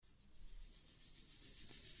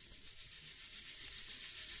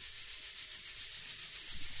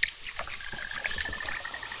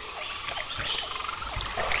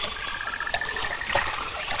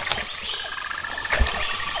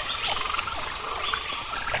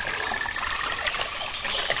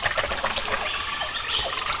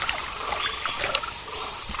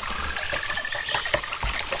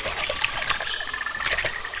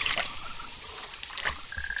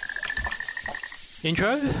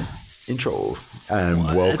Intro.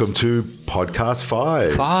 And welcome to podcast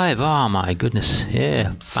 5. 5. Oh my goodness.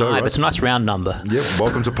 Yeah. So 5. It's a nice round number. Yep.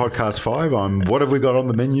 Welcome to podcast 5. What have we got on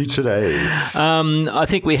the menu today? I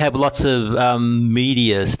think we have lots of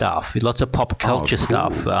media stuff, lots of pop culture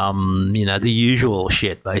stuff. The usual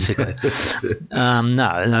shit, basically.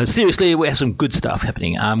 No, seriously, we have some good stuff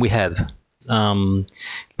happening. We have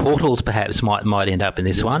portals perhaps might end up in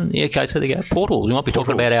this one. Yeah, okay, so there you go. Portals. We might be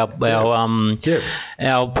talking about our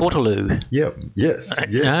portaloo. Yep. Yes.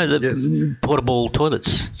 Yes. Portable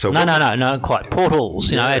toilets. So no, quite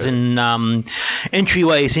portals. As in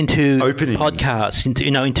entryways into openings. Podcasts,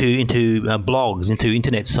 into blogs, into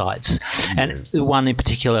internet sites, and one in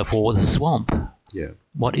particular for the swamp. Yeah.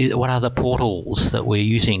 What are the portals that we're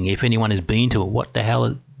using? If anyone has been to it, what the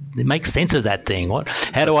hell? It makes sense of that thing.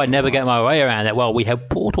 How do I navigate my way around that? Well, we have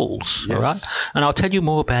portals, yes. All right? And I'll tell you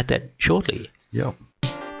more about that shortly. Yep.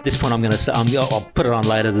 This point I'm going to say, I'll put it on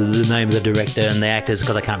later, the name of the director and the actors,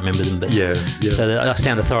 because I can't remember them. But yeah. So that I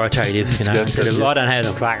sound authoritative, instead of, I don't have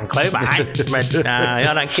the fucking clue, mate. But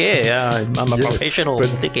I don't care. I'm a professional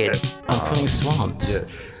dickhead. I'm feeling swamped. Yeah.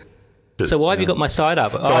 So why have you got my side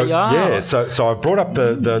up? So I brought up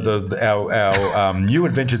our new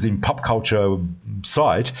adventures in pop culture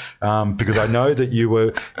site because I know that you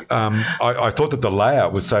were. I thought that the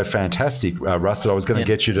layout was so fantastic, Russ, that I was going to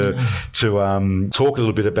get you to talk a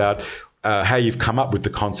little bit about how you've come up with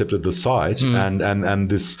the concept of the site and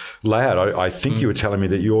this layout. I think you were telling me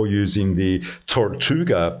that you're using the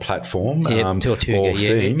Tortuga platform Tortuga, or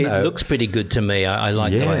theme. It looks pretty good to me. I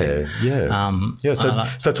like the way.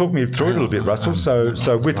 So talk me through it a little bit, Russell.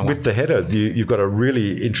 So with the header, you've got a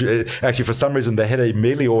really actually for some reason the header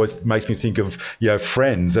immediately always makes me think of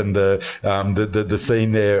Friends and the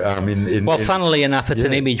scene there. Funnily enough, it's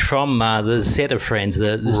an image from the set of Friends,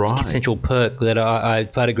 the Central Perk that I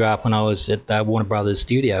photographed when I was at Warner Brothers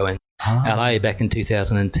studio in LA back in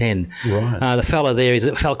 2010. Right. The fella there is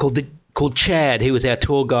a fella called Chad. He was our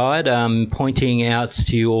tour guide, pointing out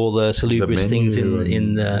to you all the salubrious things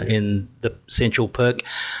in the Central Perk.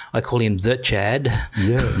 I call him the Chad.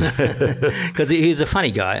 Yeah. Because he's a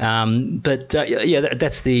funny guy.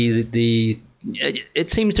 That's the.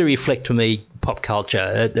 It seems to reflect for me pop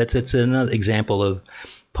culture. It's another example of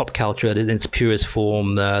pop culture in its purest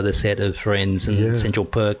form, the set of Friends and Central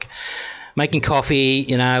Perk. Making coffee,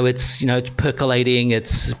 it's percolating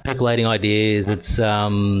ideas. It's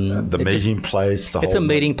the meeting place. It's a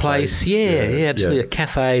meeting place. Yeah, absolutely. Yeah. A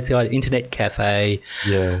cafe. It's an internet cafe.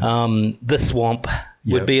 Yeah. The Swamp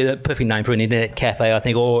would be the perfect name for an internet cafe, I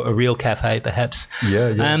think, or a real cafe, perhaps. Yeah.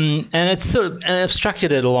 And it's sort of, and I've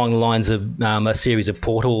structured it along the lines of a series of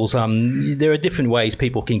portals. There are different ways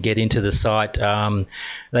people can get into the site.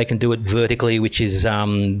 They can do it vertically, which is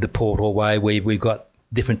the portal way. We've got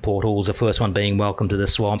different portals. The first one being Welcome to the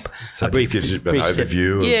Swamp. So a brief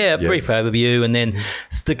overview. Brief overview, and then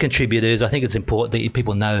the contributors. I think it's important that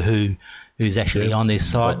people know who's actually on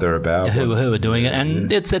this site, what they're about, who are doing it,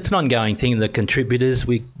 and it's an ongoing thing. The contributors,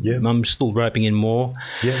 I'm still roping in more.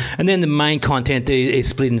 Yeah. And then the main content is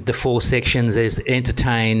split into 4 sections. There's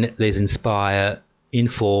entertain, there's inspire,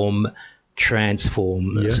 inform,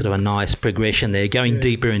 transform. Sort of a nice progression there, going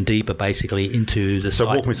deeper and deeper basically into the site.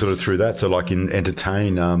 So walk me sort of through that. So like in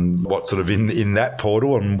entertain, what sort of in that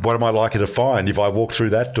portal, and what am I likely to find if I walk through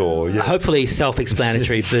that door? Hopefully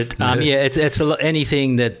self-explanatory, but it's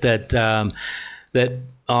anything that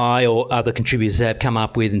I or other contributors have come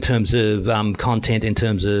up with in terms of content, in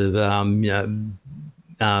terms of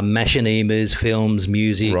machinimas, films,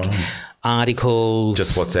 music. Right. Articles,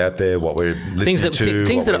 just what's out there, what we're listening to,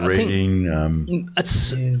 what we're reading.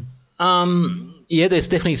 There's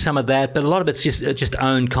definitely some of that, but a lot of it's just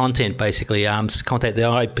own content, basically. Content that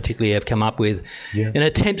I particularly have come up with in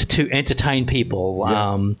attempts to entertain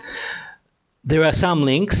people. There are some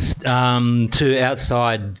links to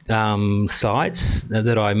outside sites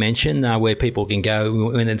that I mention where people can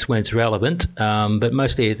go when it's relevant, but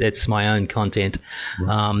mostly it's my own content.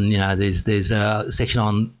 Right. There's a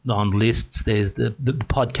section on lists. There's the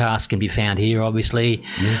podcast can be found here, obviously.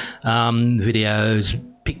 Videos,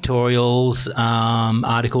 pictorials,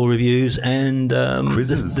 article reviews, and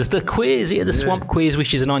quizzes. There's the quiz, the Swamp Quiz,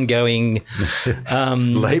 which is an ongoing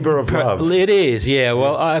labour of love. It is, yeah.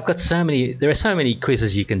 Well, I've got there are so many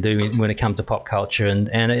quizzes you can do when it comes to pop culture,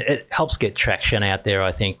 and it helps get traction out there.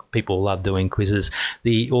 I think people love doing quizzes.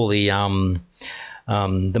 The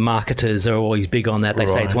marketers are always big on that. They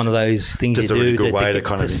say it's one of those things just you do really good way to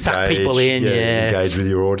kind of suck people in. Engage with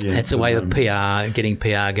your audience. It's a way of PR, getting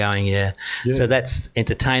PR going. Yeah. So that's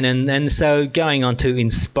entertaining, and so going on to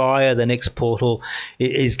inspire. The next portal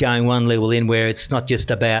is going one level in where it's not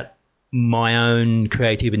just about my own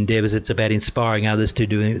creative endeavours. It's about inspiring others to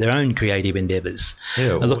do their own creative endeavours.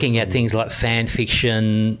 Yeah, looking at things like fan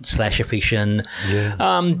fiction, slasher fiction,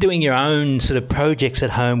 doing your own sort of projects at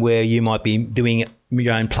home where you might be doing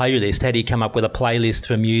your own playlist. How do you come up with a playlist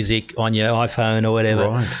for music on your iPhone or whatever?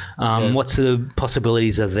 Right. What sort of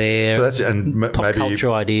possibilities are there? So that's, and pop maybe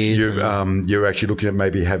culture ideas. You're actually looking at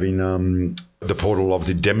maybe having the portal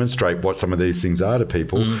obviously demonstrate what some of these things are to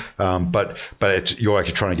people, but you're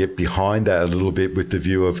actually trying to get behind that a little bit with the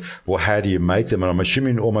view of, well, how do you make them? And I'm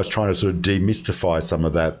assuming almost trying to sort of demystify some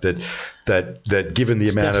of that given the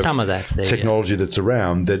amount of technology that's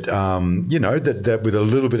around, that that with a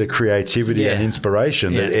little bit of creativity and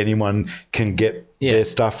inspiration, that anyone can get their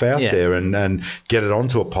stuff out there and get it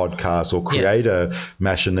onto a podcast or create a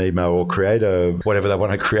machinima or create a whatever they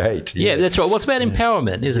want to create. Yeah, that's right. Well, it's about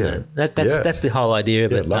empowerment, isn't it? That's the whole idea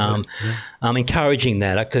of it. I'm encouraging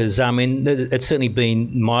that because, I mean, it's certainly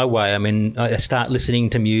been my way. I mean, I start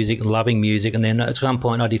listening to music, loving music, and then at some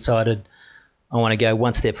point I decided I want to go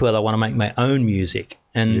one step further. I want to make my own music.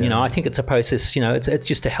 And, I think it's a process, it's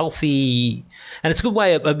just a healthy, and it's a good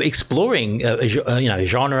way of exploring,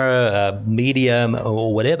 genre, medium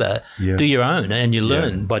or whatever. Yeah. Do your own, and you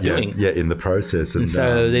learn by doing. Yeah, in the process. And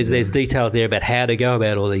so there's details there about how to go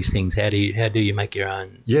about all these things. How do you make your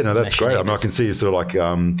own? Yeah, no, that's great. I mean, I can see you sort of like,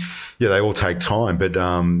 they all take time, but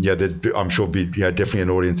I'm sure be definitely an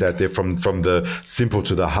audience out there from the simple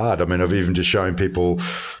to the hard. I mean, I've even just shown people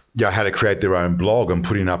how to create their own blog and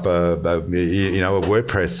putting up a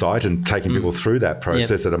WordPress site and taking people through that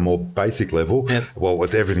process at a more basic level. Well,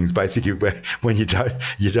 with everything's basic when you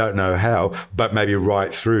don't know how, but maybe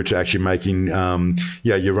right through to actually making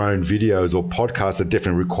your own videos or podcasts that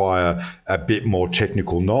definitely require a bit more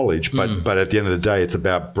technical knowledge. But at the end of the day, it's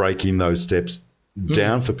about breaking those steps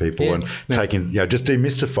down for people and taking, just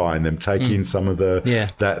demystifying them, taking some of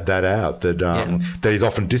that out that is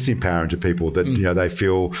often disempowering to people, that they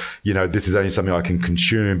feel this is only something I can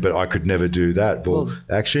consume, but I could never do that. Well,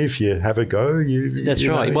 actually, if you have a go, that's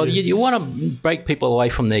right. Well, you want to break people away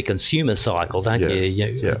from their consumer cycle, don't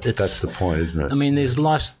you? That's the point, isn't it? I mean, there's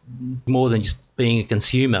life's more than just being a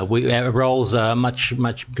consumer. Our roles are much,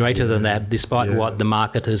 much greater than that, despite what the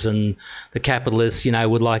marketers and the capitalists,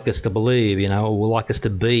 would like us to believe, or would like us to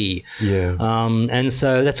be. And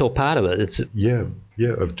so that's all part of it. It's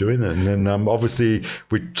of doing that. And then obviously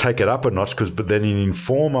we take it up a notch but then in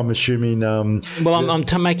Inform, I'm assuming... I'm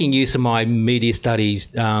making use of my media studies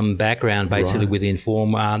background, basically, with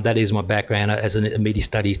Inform. That is my background as a media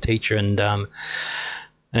studies teacher.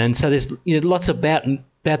 And so there's lots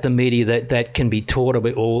about the media that can be taught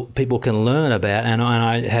about or people can learn about, and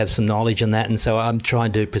I have some knowledge in that, and so I'm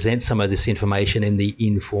trying to present some of this information in the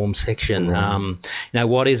Inform section.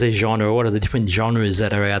 What is a genre? What are the different genres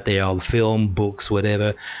that are out there? Film, books,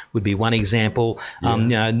 whatever would be one example.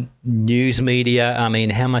 News media. I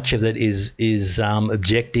mean, how much of it is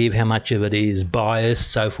objective? How much of it is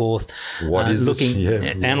biased? So forth. What is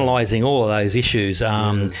analysing all of those issues.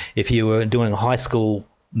 If you were doing a high school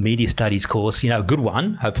media studies course, a good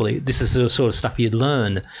one, hopefully, this is the sort of stuff you'd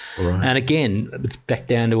learn. And again, it's back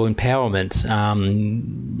down to empowerment,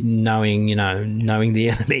 knowing the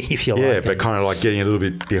enemy, if you like. Yeah, but kind of like getting a little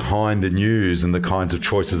bit behind the news and the kinds of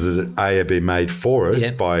choices that are being made for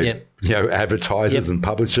us by advertisers and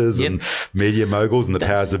publishers and media moguls and the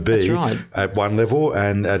powers that be at one level,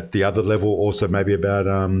 and at the other level also maybe about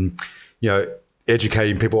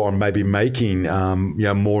educating people on maybe making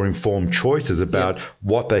more informed choices about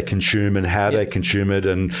what they consume and how they consume it,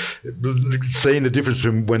 and seeing the difference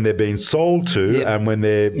between when they're being sold to and when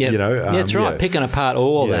they're that's right, picking apart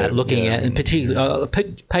all that, looking at, and particularly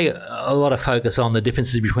pay a lot of focus on the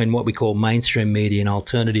differences between what we call mainstream media and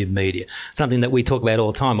alternative media, something that we talk about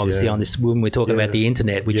all the time, obviously, on this when we're talking about the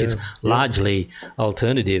internet, which is largely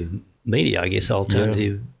alternative media, I guess,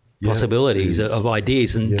 alternative possibilities of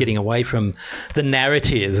ideas, and getting away from the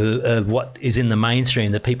narrative of what is in the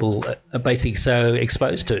mainstream that people are basically so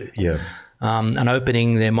exposed to. And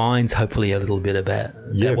opening their minds, hopefully, a little bit about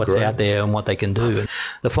what's out there and what they can do. And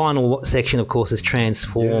the final section, of course, is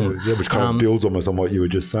transform. Which kind of builds almost on what you were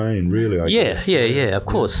just saying, really, I guess. Of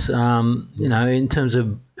course. In terms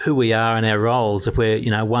of who we are and our roles, if we're,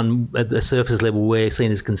 one at the surface level, we're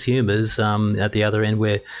seen as consumers. At the other end,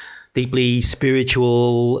 we're deeply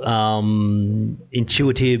spiritual,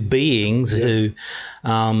 intuitive beings who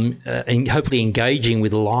hopefully engaging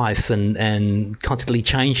with life and constantly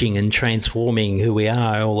changing and transforming who we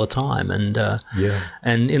are all the time.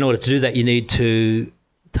 And in order to do that, you need to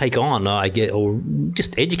take on, or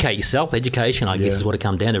just educate yourself. Education, I guess, is what it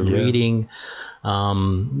comes down to. Reading,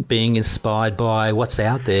 being inspired by what's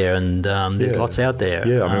out there, and there's lots out there.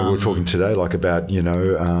 Yeah, I mean, we were talking today, like, about,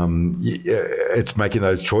 it's making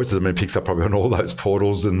those choices. I mean, it picks up probably on all those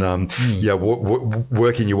portals, and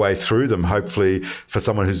working your way through them. Hopefully, for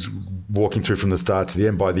someone who's walking through from the start to the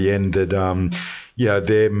end, by the end, that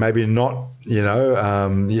they're maybe not,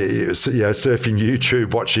 surfing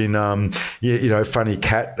YouTube, watching, funny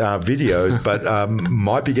cat videos, but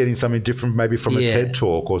might be getting something different, maybe from a TED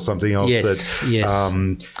Talk or something else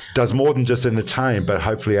that does more than just entertain, but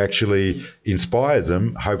hopefully actually inspires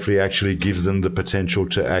them, hopefully actually gives them the potential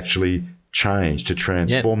to actually change, to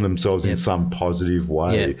transform themselves in some positive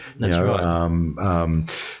way. That's right.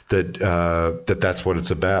 That's what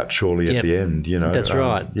it's about, surely, at the end. That's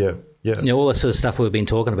right. Yeah. All the sort of stuff we've been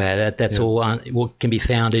talking about, that's all what can be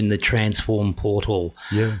found in the Transform portal,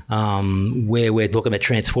 where we're talking about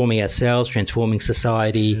transforming ourselves, transforming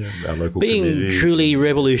society, our local being truly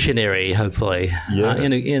revolutionary, hopefully,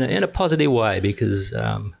 in a positive way, because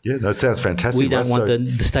that sounds fantastic. We don't want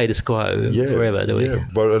the status quo forever, do we? Yeah.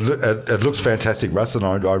 Well, it looks fantastic, Russ, and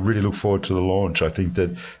I really look forward to the launch. I think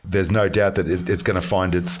that there's no doubt that it's going to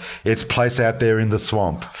find its place out there in the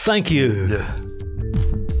swamp. Thank you. Yeah.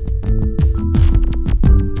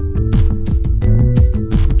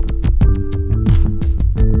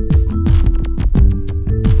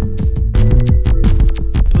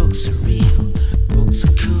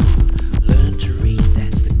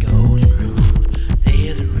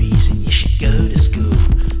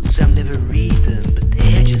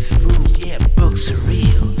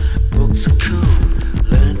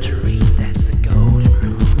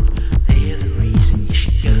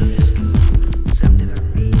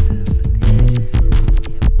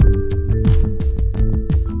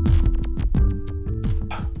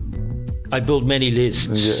 I build many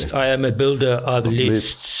lists. Yeah. I am a builder of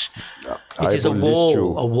lists. It is a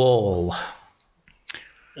wall.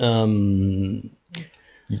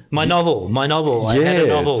 My novel. I had a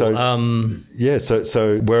novel.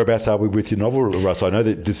 So whereabouts are we with your novel, Russ? I know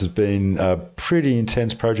that this has been a pretty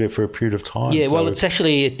intense project for a period of time. Yeah, well, it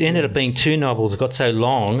ended up being 2 novels. It got so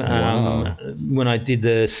long. Wow. When I did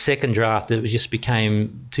the second draft, it just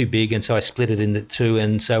became too big, and so I split it into 2.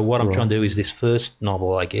 And so what I'm trying to do is this first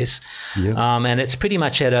novel, I guess. Yeah. And it's pretty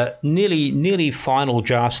much at a nearly final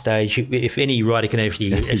draft stage. If any writer can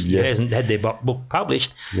actually hasn't had their book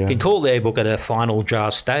published, can call their book at a final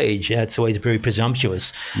draft stage. It's always very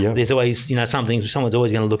presumptuous. Yep. There's always, someone's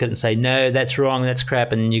always going to look at it and say, no, that's wrong, that's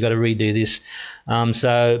crap, and you got to redo this.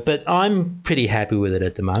 But I'm pretty happy with it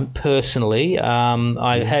at the moment. Personally,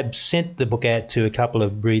 I have sent the book out to a couple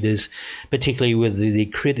of readers, particularly with the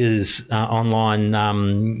Critters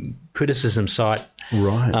online criticism site,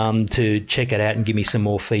 to check it out and give me some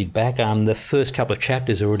more feedback. The first couple of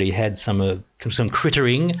chapters already had some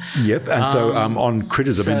crittering. Yep, and so on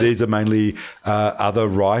Critters, I mean, these are mainly other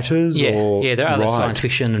writers? Yeah, there are other science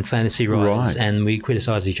fiction and fantasy writers, and we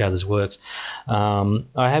criticise each other's works. I'm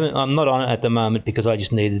not on it at the moment because I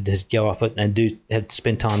just needed to go off it and have to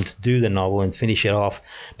spend time to do the novel and finish it off.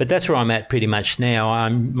 But that's where I'm at pretty much now.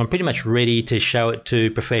 I'm pretty much ready to show it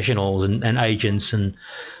to professionals and agents, and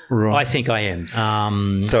I think I am.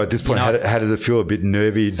 So at this point, how does it feel? A bit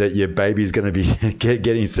nervy that your baby's going to be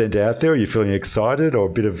getting sent out there? Are you feeling excited, or a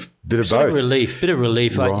bit of both? Bit of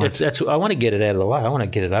relief. Right. I want to get it out of the way. I want to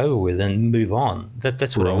get it over with and move on.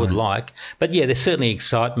 That's what I would like. But yeah, there's certainly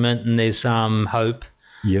excitement and there's hope.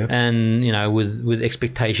 Yeah. And with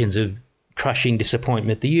expectations of crushing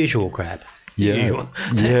disappointment, the usual crap. Yeah.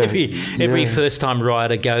 Every first-time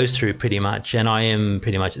writer goes through pretty much, and I am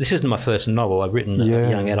pretty much. This isn't my first novel. I've written a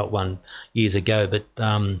young adult one years ago, but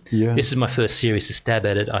this is my first serious stab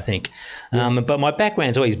at it, I think. But my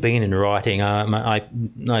background's always been in writing. I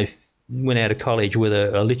went out of college with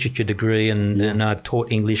a literature degree, and I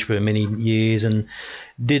taught English for many years, and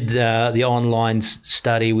did the online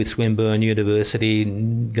study with Swinburne University.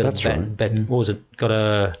 What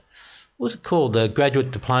was it called? The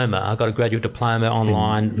graduate diploma. I got a graduate diploma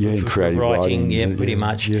online in creative writing. Pretty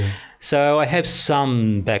much. Yeah. So I have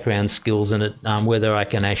some background skills in it. Whether I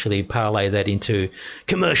can actually parlay that into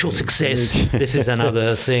commercial success, this is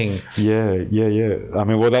another thing. Yeah. I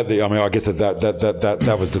mean, I guess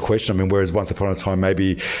that was the question. I mean, whereas once upon a time,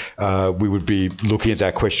 maybe we would be looking at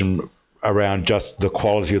that question around just the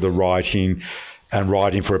quality of the writing. And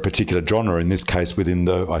writing for a particular genre, in this case within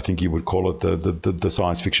I think you would call it the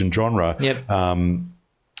science fiction genre. Yep.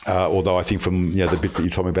 Although I think from the bits that you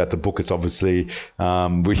told me about the book, it's obviously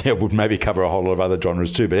would maybe cover a whole lot of other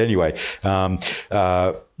genres too. But anyway,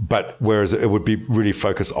 but whereas it would be really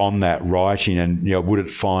focused on that writing, and would it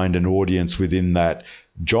find an audience within that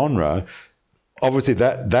genre? obviously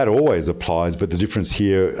that always applies, but the difference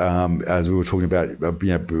here, as we were talking about,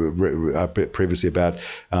 previously about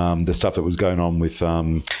the stuff that was going on with,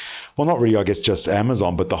 well, not really, I guess, just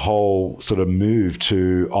Amazon, but the whole sort of move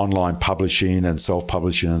to online publishing and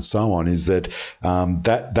self-publishing and so on, is that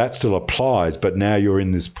that still applies, but now you're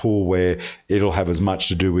in this pool where it'll have as much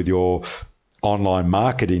to do with your online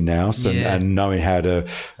marketing now, and knowing how to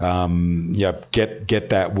get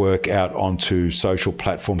that work out onto social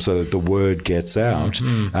platforms so that the word gets out,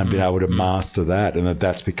 and being able to master that, and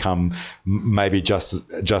that's become maybe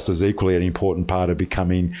just as equally an important part of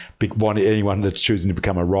becoming anyone that's choosing to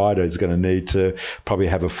become a writer is going to need to probably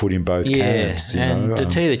have a foot in both camps. And to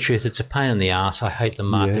tell you the truth, it's a pain in the ass. I hate the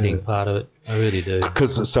marketing part of it. I really do.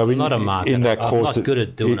 Because I'm not a marketer. In that course, I'm not good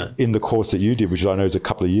at doing it. In the course that you did, which I know is a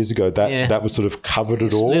couple of years ago, that was sort of covered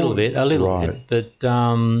it all. A little bit, but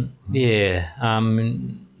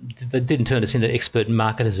they didn't turn us into expert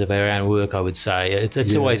marketers of our own work, I would say.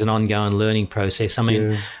 It's always an ongoing learning process. I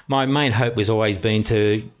mean, my main hope has always been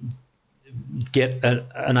to get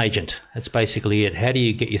an agent. That's basically it. How do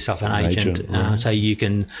you get yourself an agent? So you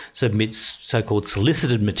can submit so-called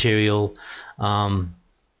solicited material. To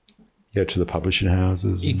the publishing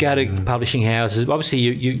houses. You go to publishing houses. Obviously,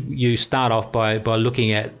 you start off by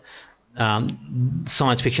looking at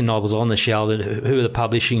science fiction novels on the shelf, who are the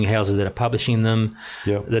publishing houses that are publishing them,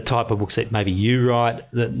 the type of books that maybe you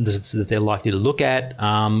write that they're likely to look at,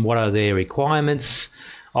 what are their requirements.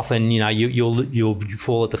 Often, you'll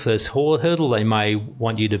fall at the first hurdle. They may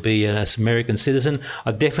want you to be an American citizen.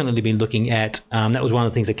 I've definitely been looking at, that was one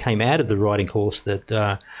of the things that came out of the writing course that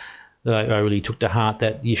I really took to heart,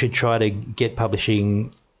 that you should try to get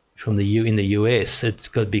publishing in the US. It's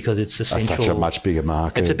good because it's essential. That's such a much bigger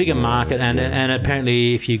market. It's a bigger market, and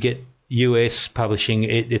apparently if you get US publishing,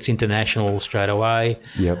 it's international straight away.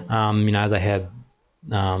 They have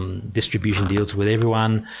distribution deals with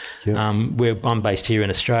everyone. I'm based here in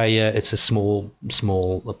Australia. It's a small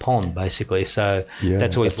pond basesque, so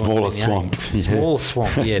that's always a smaller swamp. Small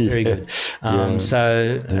swamp, very good. An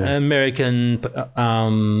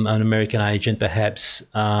American agent perhaps.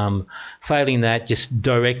 Failing that, just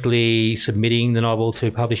directly submitting the novel to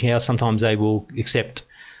a publishing house. Sometimes they will accept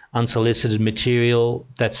unsolicited material.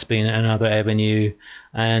 That's been another avenue.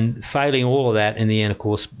 And failing all of that, in the end, of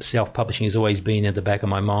course, self-publishing has always been at the back of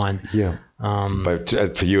my mind.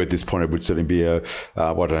 But for you at this point, it would certainly be I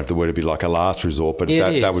don't know if the word would be like a last resort, but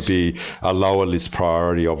that would be a lower list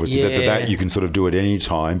priority, obviously. That you can sort of do at any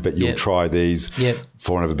time, but you'll try these,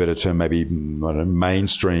 for want of a better term, maybe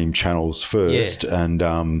mainstream channels first,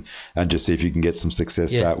 and just see if you can get some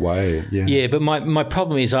success that way. But my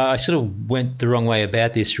problem is I sort of went the wrong way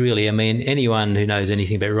about this, really. I mean, anyone who knows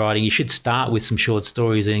anything about writing, you should start with some short stories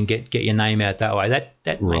and get your name out that way.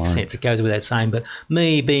 That makes sense. It goes without saying. But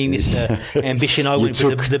me being Mr. Ambition, I went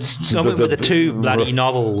with the two bloody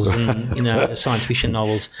novels and science fiction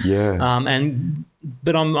novels.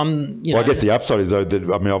 But I'm I guess the upside is, though, that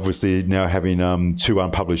obviously now having two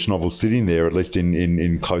unpublished novels sitting there, at least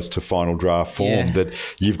in close to final draft form, that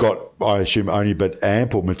you've got, I assume, only but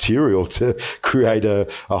ample material to create a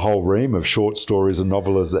whole ream of short stories and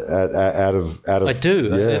novellas out of. I do.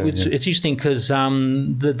 It's interesting because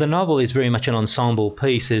the novel is very much an ensemble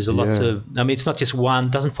piece. There's lots of. It's not just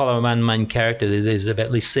one. Doesn't follow one main character. There's about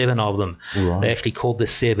at least 7 of them. They actually called the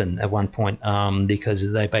 7 at one point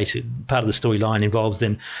because they basically part of the storyline involves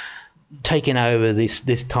them taking over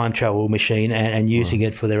this time travel machine and using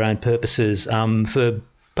it for their own purposes, for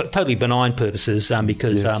totally benign purposes,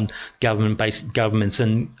 because governments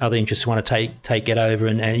and other interests want to take it over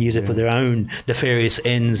and use it for their own nefarious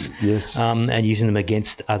ends, and using them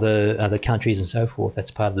against other countries and so forth.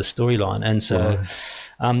 That's part of the storyline. And so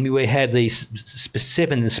we have these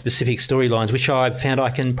 7 specific storylines, which I found I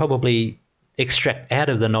can probably extract out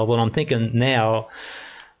of the novel. And I'm thinking now,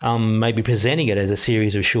 maybe presenting it as a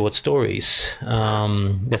series of short stories.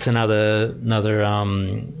 That's another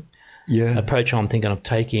approach I'm thinking of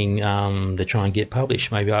taking to try and get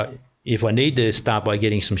published. Maybe if I need to start by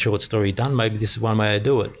getting some short story done, maybe this is one way to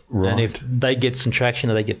do it. And if they get some traction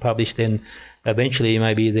or they get published, then eventually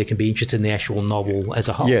maybe they can be interested in the actual novel as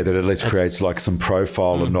a whole. That at least creates like some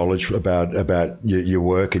profile and knowledge about your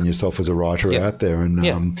work and yourself as a writer out there. And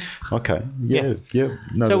No,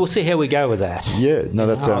 so we'll see how we go with that.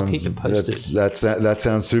 That sounds that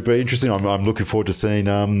sounds super interesting. I'm looking forward to seeing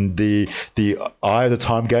the Eye of the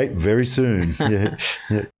Time Gate very soon.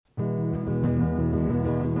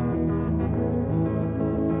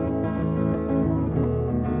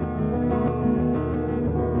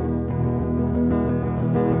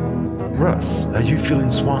 Russ, are you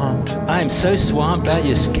feeling swamped? I am so swamped, I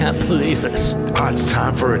just can't believe it. It's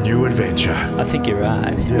time for a new adventure. I think you're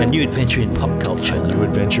right. Yeah. A new adventure in pop culture. A new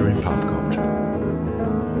adventure in pop culture.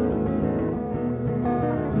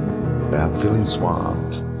 I'm feeling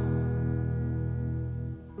swamped.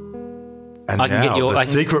 And now the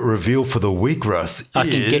secret reveal for the week, Russ,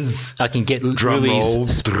 is... I can get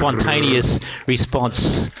Rui's spontaneous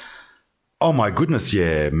response. Oh my goodness,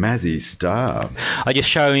 yeah, Mazzy Star. I'm just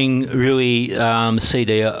showing Rui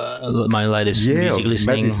CD, my latest music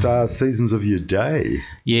listening. Mazzy Star, Seasons of Your Day.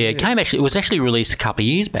 Yeah, it was actually released a couple of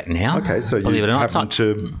years back now. Okay, so you happened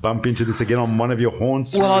to bump into this again on one of your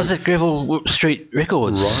haunts? Well, I was at Greville Street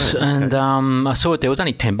Records, right, and I saw it there. It was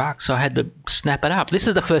only $10, so I had to snap it up. This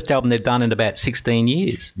is the first album they've done in about 16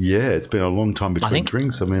 years. Yeah, it's been a long time between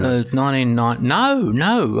drinks. I mean, 1990.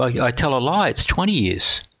 No, I tell a lie. It's 20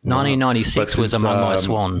 years. 1996 was Among My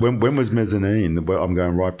Swan. When was Mezzanine? I'm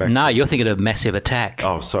going right back. No, you're thinking of Massive Attack.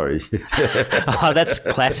 Oh, sorry. Oh, that's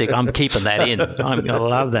classic. I'm keeping that in. I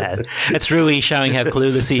love that. It's Rui showing how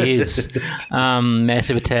clueless he is.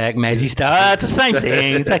 Massive Attack, Mazzy Star. It's the same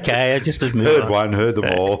thing. It's okay. I just admit heard one, heard them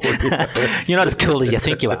all. You're not as cool as you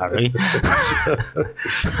think you are, Rui.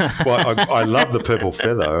 Well, I love the Purple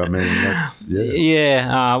Feather. I mean, that's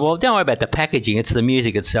well, don't worry about the packaging. It's the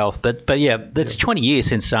music itself. But yeah, that's 20 years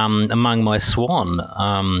since Among My Swan.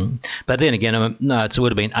 But then again, it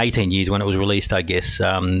would have been 18 years when it was released, I guess,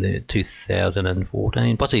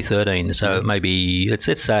 2014, possibly 13. So maybe let's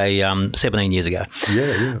say 17 years ago.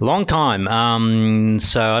 Yeah. Long time.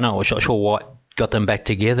 So I'm not sure what got them back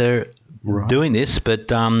together. Right. Doing this, but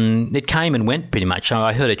it came and went pretty much.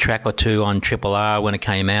 I heard a track or two on Triple R when it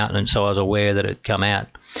came out, and so I was aware that it had come out.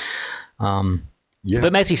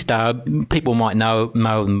 But Mazzy Star, people might know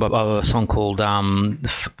a song called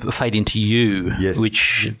Fade Into You,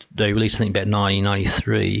 which they released, I think, about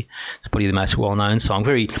 1993. It's probably the most well-known song.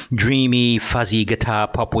 Very dreamy, fuzzy guitar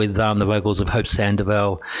pop with the vocals of Hope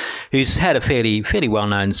Sandoval, who's had a fairly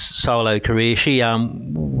well-known solo career. She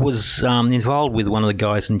was involved with one of the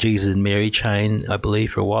guys in Jesus and Mary Chain, I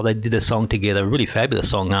believe, for a while. They did a song together, a really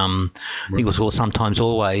fabulous song. I think it was called Sometimes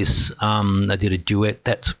Always. They did a duet.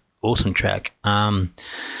 That's awesome track.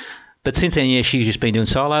 But since then, she's just been doing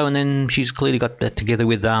solo, and then she's clearly got that together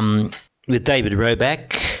with David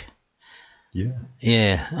Roback.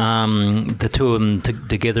 The two of them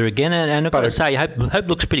together again, and I've got to say, Hope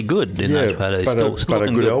looks pretty good in those photos. But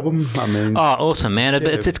a good album. I mean, awesome, man!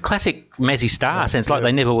 It's classic Mazzy Star. It's like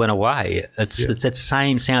they never went away. It's that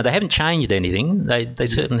same sound. They haven't changed anything. They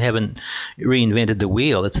certainly haven't reinvented the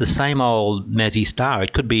wheel. It's the same old Mazzy Star.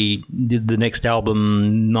 It could be the next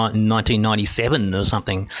album, 1997 or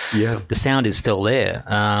something. Yeah, the sound is still there,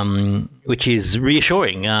 which is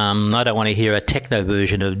reassuring. I don't want to hear a techno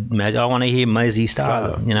version of Mazzy. I want to hear Mazzy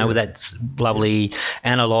Star, with that lovely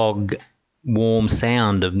analog, warm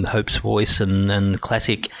sound of Hope's voice and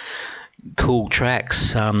classic, cool tracks.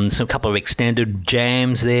 Some couple of extended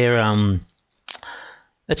jams there.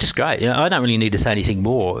 It's just great. I don't really need to say anything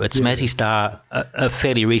more. It's Mazzy Star, a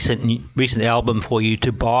fairly recent album for you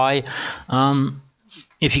to buy.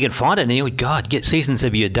 If you can find it anyway, God, get Seasons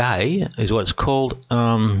of Your Day is what it's called.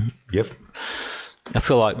 I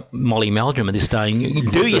feel like Molly Meldrum at this day.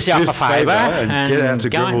 Do yourself a favour and get out to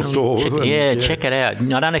Greville store. Check it out. I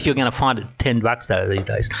don't know if you're going to find it $10 though these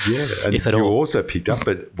days. Yeah, and you also picked up,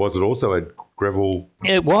 but was it also at Greville?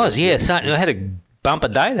 It was, yeah. So I had a bumper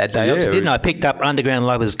day that day. I picked up Underground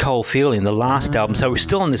Lovers' Cold Feeling, the last album. So we're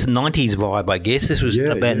still on this 90s vibe, I guess. This was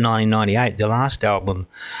about 1998, the last album.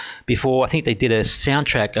 Before, I think they did a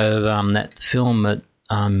soundtrack of that film that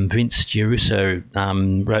Vince Girusso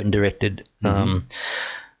wrote and directed. I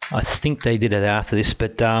think they did it after this,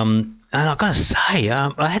 but and I've got to say,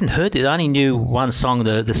 I hadn't heard it. I only knew one song,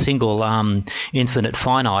 the single Infinite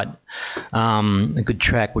Finite, a good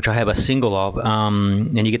track, which I have a single of,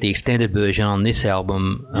 and you get the extended version on this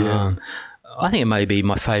album. I think it may be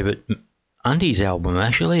my favourite Undies album,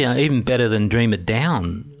 actually, even better than Dream It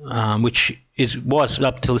Down, which was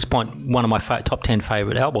up till this point one of my top 10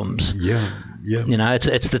 favourite albums.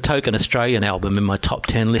 It's the token Australian album in my top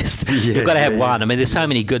 10 list. You've got to have one. I mean, there's so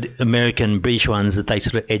many good American, British ones that they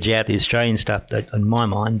sort of edge out the Australian stuff in my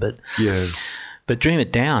mind. But Dream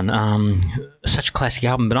It Down, such a classic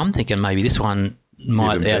album. But I'm thinking maybe this one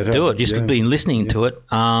might outdo it. Just been listening to it.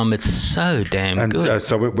 It's so damn good.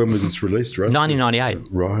 So when was this released, Russ? 1998.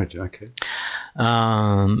 Right, okay.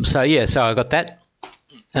 So I got that.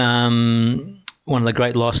 One of the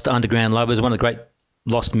great lost underground lovers, one of the great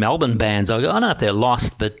lost Melbourne bands. I don't know if they're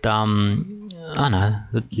lost, but I don't know.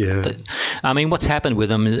 I mean, what's happened with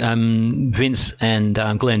them? Vince and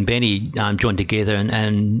Glenn Benny joined together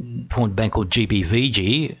and formed a band called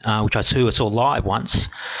GBVG, which I saw live once,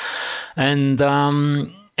 and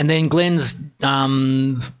then Glenn's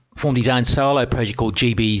formed his own solo project called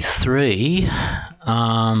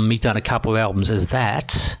GB3. He's done a couple of albums as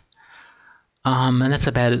that. And that's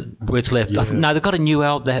about it where it's left. Yeah. No, they've got a new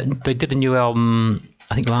album. They did a new album,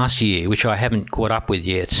 I think, last year, which I haven't caught up with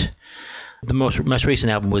yet. The most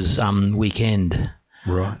recent album was Weekend,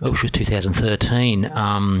 right? Which was 2013.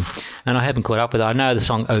 And I haven't caught up with it. I know the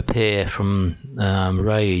song Au Pair from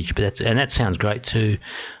Rage, but that sounds great too.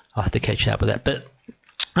 I'll have to catch up with that. But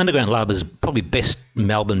Underground Love is probably best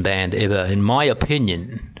Melbourne band ever, in my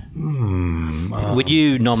opinion. Would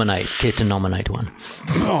you care to nominate one?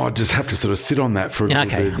 Oh, I just have to sort of sit on that for a little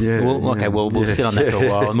bit. Yeah, we'll sit on that for a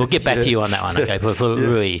while, and we'll get back to you on that one. Okay, for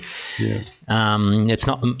Rui. Yeah. It's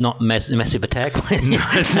not Massive Attack. No.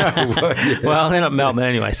 Well, they're not Melbourne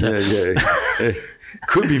anyway, so.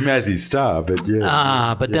 Could be Mazzy Star, but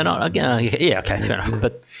yeah. But they're not. Okay, fair enough.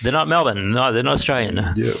 But they're not Melbourne. No, they're not Australian.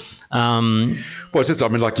 Yeah. Well, it's just, I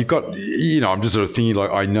mean, like you've got, I'm just sort of thinking,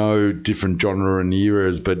 like, I know different genre and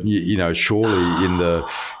eras, but, surely in the,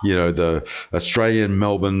 the Australian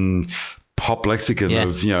Melbourne pop lexicon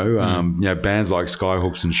of, bands like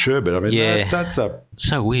Skyhooks and Sherbet. I mean, that's a...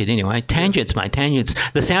 So weird anyway. Tangents, mate, Tangents.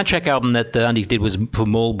 The soundtrack album that the Undies did was for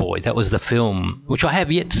Mallboy. That was the film, which I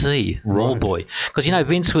have yet to see, Mallboy. Because,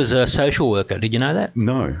 Vince was a social worker. Did you know that?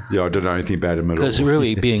 No. Yeah, I don't know anything about him at all. Because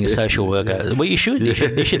Rui being a social worker, well, you should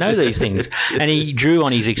know these things. And he drew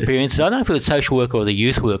on his experiences. I don't know if it was social worker or the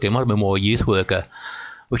youth worker. It might have been more a youth worker,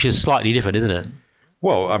 which is slightly different, isn't it?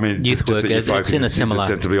 Well, I mean, youth work, it's in a similar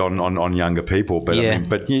ostensibly on younger people, but I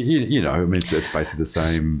mean, it's basically the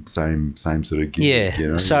same sort of gig.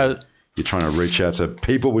 Yeah. So you're trying to reach out to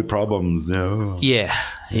people with problems. Yeah.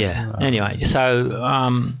 Anyway,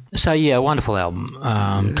 so wonderful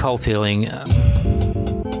album. Cold Feeling.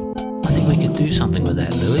 I think we could do something with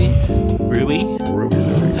that, Rui.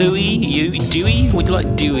 Hooey, you, Dewey. Would you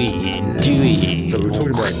like Dewey? Dewey. So we're talking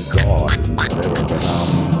about God.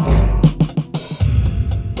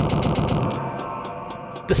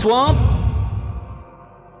 The Swamp.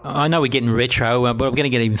 I know we're getting retro, but I'm going to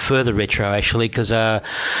get even further retro actually, because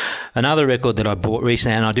another record that I bought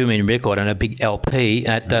recently, and I do mean record, and a big LP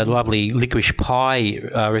at the lovely Licorice Pie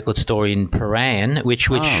record store in Paran, which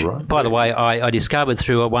by the way, I discovered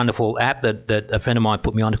through a wonderful app that a friend of mine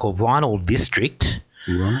put me on called Vinyldistrict.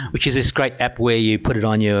 Right. Which is this great app where you put it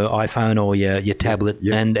on your iPhone or your tablet,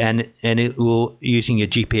 and it will, using your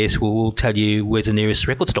GPS, will tell you where's the nearest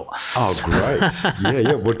record store. Oh, great!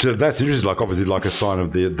 Yeah. Well, that's interesting. Like, obviously, like a sign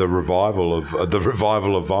of the revival of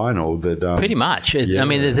vinyl. That pretty much. I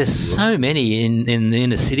mean, there's so many in the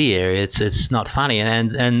inner city area. It's not funny,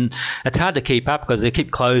 and it's hard to keep up because they keep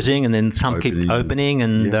closing, and then some keep opening,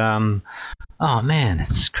 and oh man,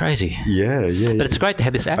 it's crazy. Yeah. But it's great to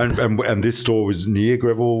have this app. And this store was near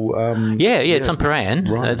Greville. It's on Paran.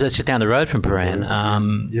 Right. It's just down the road from Paran.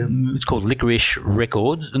 It's called Licorice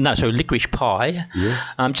Pie.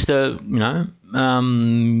 Yes. Just a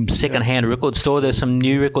second-hand record store. There's some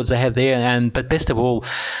new records they have there, but best of all,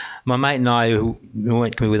 my mate and I, who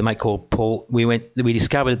went with a mate called Paul, we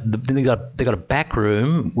discovered they got a back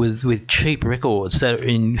room with cheap records that are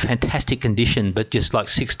in fantastic condition, but just like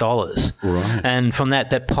 $6. Right. And from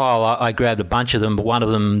that pile, I grabbed a bunch of them, but one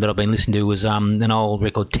of them that I've been listening to was an old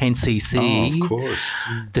record, 10cc. Oh, of course.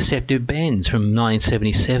 Deceptive Bends from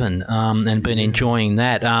 1977, and been enjoying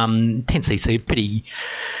that. 10cc, pretty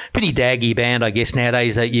daggy band, I guess,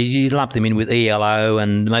 nowadays. You lump them in with ELO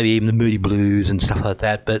and maybe even the Moody Blues and stuff like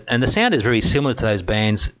that. And the sound is very similar to those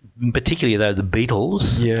bands, particularly though the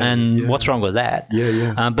Beatles. What's wrong with that?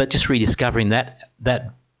 But just rediscovering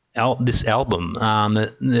this album,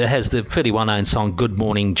 it has the fairly well-known song "Good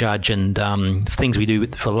Morning Judge" and "Things We Do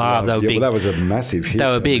for Love." That was a massive hit. They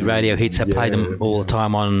were big radio hits. I played them all the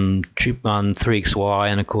time on 3XY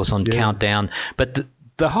and of course on Countdown. But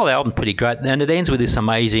the whole album's pretty great, and it ends with this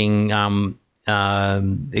amazing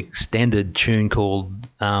extended tune called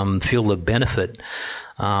 "Feel the Benefit,"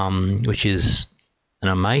 which is an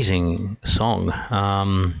amazing song.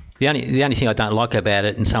 The only thing I don't like about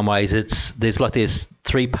it, in some ways, there's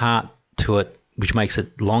 3-part to it, which makes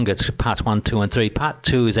it longer. It's parts 1, 2, and 3. Part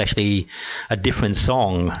 2 is actually a different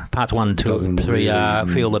song. Parts 1, 2, and 3 are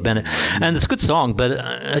 "Feel the Benefit," and it's a good song, but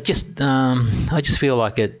I just feel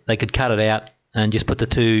like they could cut it out and just put the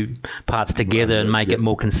two parts together and make it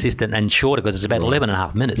more consistent and shorter, because it's about 11 and a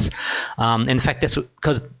half minutes. In fact, that's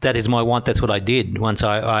because that is my want. That's what I did once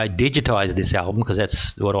I digitized this album, because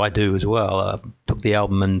that's what I do as well. I took the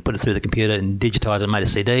album and put it through the computer and digitized it and made a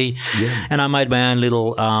CD. And I made my own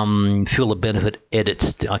little Feel the Benefit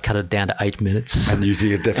edit. I cut it down to 8 minutes. And you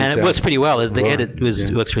think it definitely and it works pretty well. The edit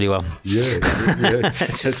works pretty well.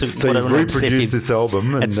 So you've reproduced this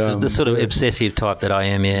album. It's the sort of obsessive type that I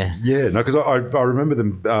am, Yeah, no, because I remember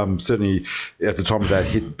them certainly at the time of that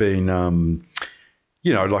hit being,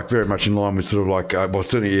 like very much in line with sort of like,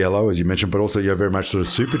 certainly ELO, as you mentioned, but also very much sort of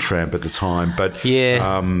Supertramp at the time. But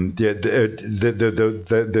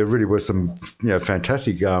there really were some,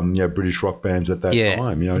 fantastic, British rock bands at that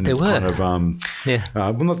time. And there were. Kind of, well,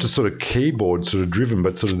 not just sort of keyboard sort of driven,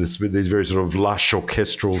 but sort of these very sort of lush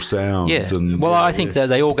orchestral sounds. Yeah. And, I think that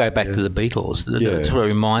they all go back to the Beatles. It sort of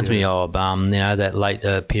reminds me of, that late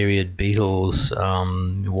period Beatles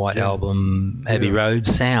White Album, Abbey Road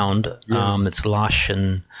sound. It's lush.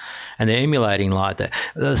 And they're emulating like that.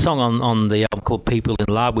 The song on the album called People in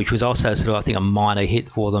Love, which was also sort of, I think, a minor hit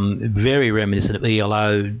for them, very reminiscent of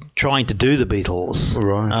ELO trying to do the Beatles.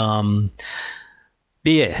 Right. I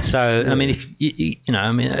mean, if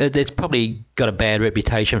it's probably got a bad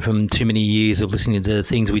reputation from too many years of listening to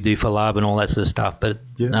Things We Do for Love and all that sort of stuff, but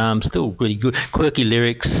still really good. Quirky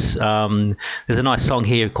lyrics. There's a nice song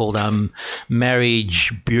here called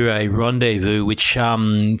Marriage Bureau Rendezvous, which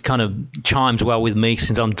kind of chimes well with me,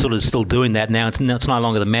 since I'm sort of still doing that now. It's no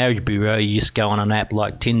longer the Marriage Bureau. You just go on an app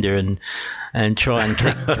like Tinder and try and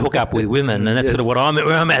hook up with women, and that's sort of where I'm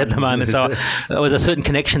at the moment. So there was a certain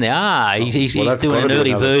connection there. He's doing an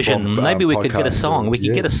early version. Maybe we could get a song. We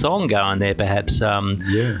could get a song going there, perhaps.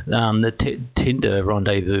 The Tinder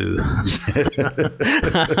Rendezvous.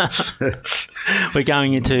 We're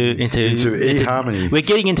going into eHarmony. We're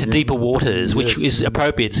getting into deeper waters, which is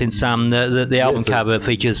appropriate, since the album cover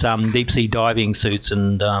features deep sea diving suits,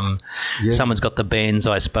 and someone's got the bands,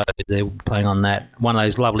 I suppose. They're playing on that. One of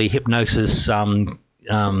those lovely Hypnosis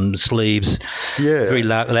sleeves, very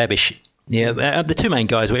lavish. The two main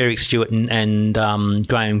guys were Eric Stewart and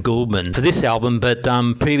Graham Gouldman for this album, but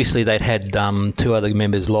previously they'd had two other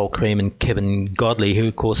members, Lol Crème and Kevin Godley, who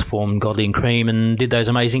of course formed Godley and Crème and did those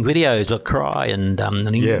amazing videos like Cry and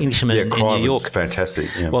an Englishman in New York. Fantastic.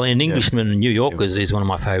 Well, an Englishman in New York is one of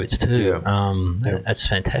my favourites too. That's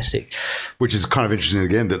fantastic. Which is kind of interesting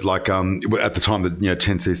again, that like at the time that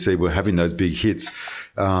 10cc were having those big hits.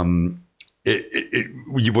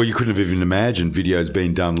 You couldn't have even imagined videos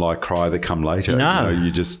being done like Cry that come later. No. You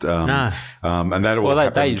just and that all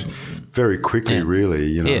happened very quickly,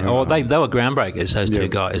 really. they were groundbreakers, those two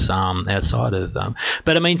guys outside of.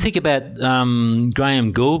 But I mean, think about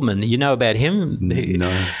Graham Gouldman. You know about him?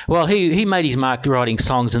 No. Well, he made his mark writing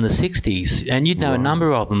songs in the '60s, and you'd know a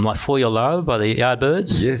number of them, like For Your Love by the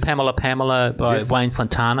Yardbirds, Pamela by Wayne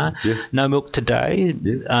Fontana, No Milk Today,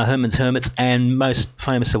 Herman's Hermits, and most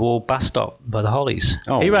famous of all, Bus Stop by the Hollies.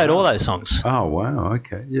 He wrote all those songs. Oh, wow.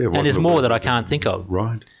 Okay. Yeah. And there's more that I can't think of.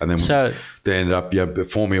 Right. And then they ended up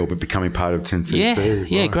forming or becoming part of 10cc.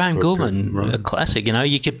 Yeah. Graham Gouldman, a classic.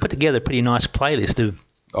 You could put together a pretty nice playlist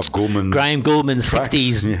of Graham Gouldman's tracks.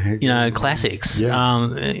 60s, classics.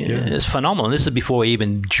 It's phenomenal. And this is before he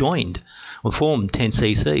even joined or formed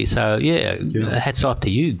 10cc. So, hats off to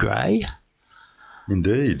you, Gray.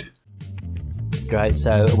 Indeed. Great.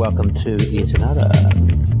 So, welcome to yet another...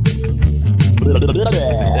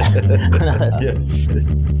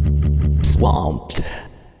 Swamped.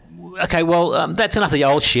 Okay, well, that's enough of the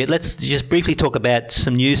old shit. Let's just briefly talk about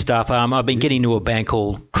some new stuff. I've been getting into a band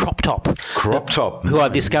called Crop Top. Who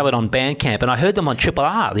I've discovered on Bandcamp, and I heard them on Triple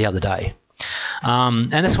R the other day.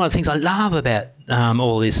 And that's one of the things I love about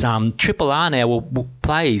all this. Triple R now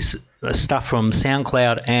plays stuff from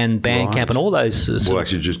SoundCloud and Bandcamp and all those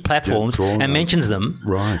platforms and mentions them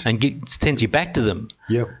and sends you back to them.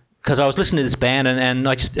 Yep. Because I was listening to this band and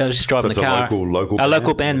I was just driving the car. A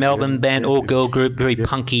local band, Melbourne band, all-girl group, very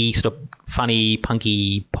punky, sort of funny,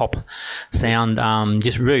 punky pop sound,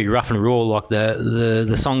 just really rough and raw. Like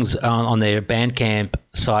the songs on their Bandcamp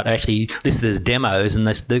site are actually listed as demos, and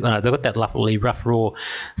they've got that lovely rough, raw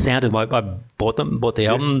sound. I bought the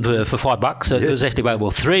album for $5. So it was actually,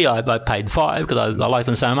 $3. I paid $5 because I like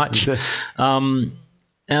them so much.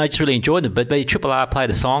 And I just really enjoyed them. But Triple R played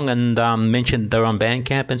a song and mentioned they were on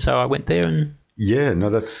Bandcamp, and so I went there and... Yeah, no,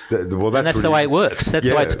 that's really, the way it works. That's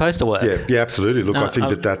the way it's supposed to work. Yeah, absolutely. Look, I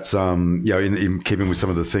think that's in keeping with some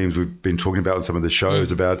of the themes we've been talking about on some of the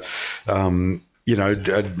shows about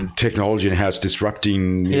technology and how it's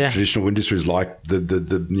disrupting traditional industries like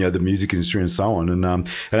the music industry and so on. And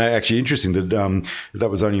actually interesting that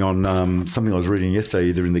was only on something I was reading yesterday,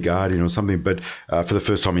 either in The Guardian or something, but for the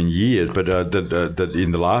first time in years, but that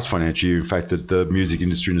in the last financial year, in fact, that the music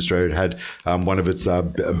industry in Australia had one of its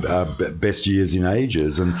best years in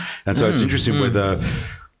ages. And so it's interesting whether...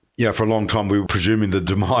 for a long time we were presuming the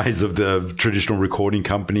demise of the traditional recording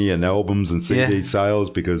company and albums and CD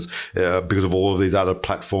sales because of all of these other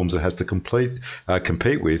platforms it has to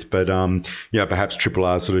compete with. But perhaps Triple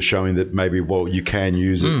R sort of showing that maybe you can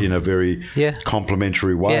use it in a very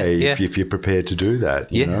complementary way if you're prepared to do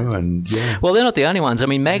that. You know, and well, they're not the only ones. I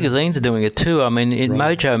mean, magazines are doing it too. I mean,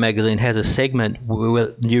 Mojo magazine has a segment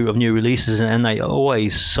of new releases, and they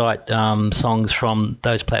always cite songs from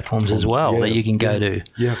those platforms as well that you can go to.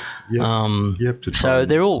 So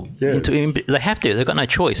they're all they have to. They've got no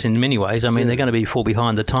choice in many ways. I mean, they're going to be fall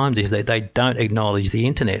behind the times if they don't acknowledge the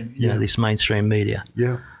internet. This mainstream media.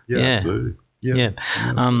 Absolutely.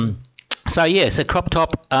 So Crop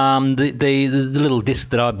Top. The little disc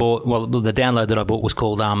that I bought. Well, the download that I bought was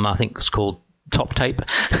called. I think it's called Top Tape.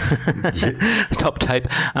 Top Tape.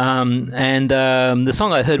 And the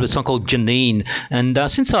song I heard was a song called Janine. And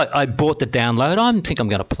since I bought the download, I think I'm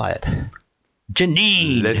going to play it.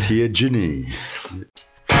 Janine. Let's hear Janine.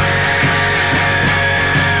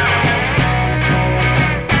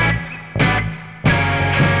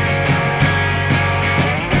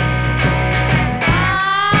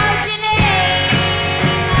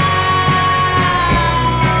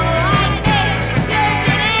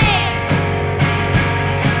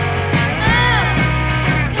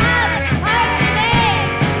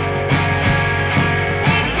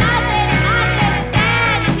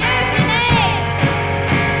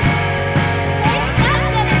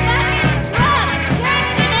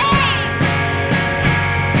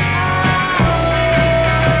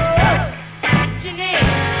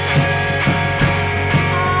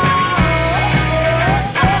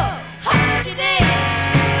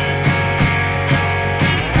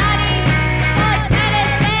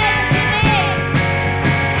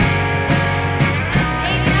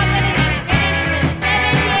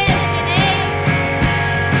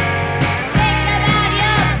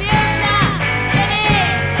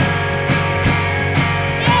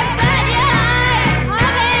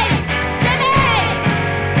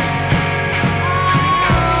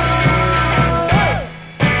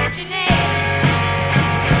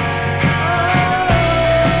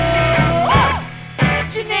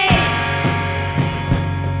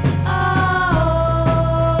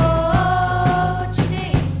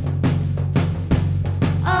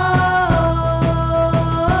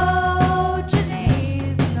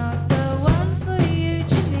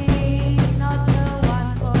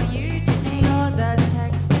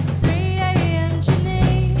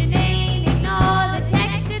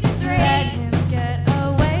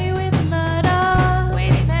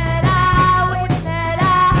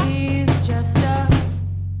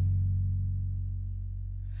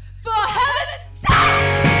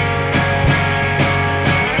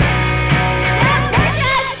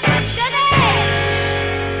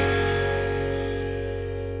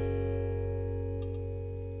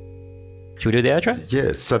 Should we do the outro?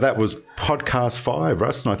 Yes. So that was podcast 5,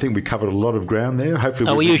 Russ, and I think we covered a lot of ground there.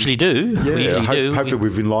 Hopefully, we usually do. Yeah, hopefully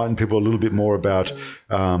we've enlightened people a little bit more about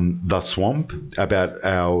the swamp, about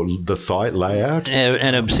the site layout,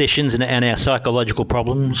 and obsessions and our psychological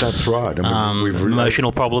problems. That's right. And we've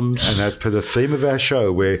emotional problems. And as per the theme of our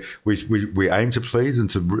show, where we aim to please and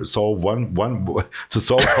to solve problems one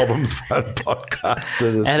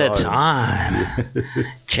podcast at a time.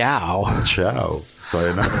 Ciao. Ciao.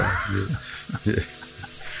 Sayonara. Yeah.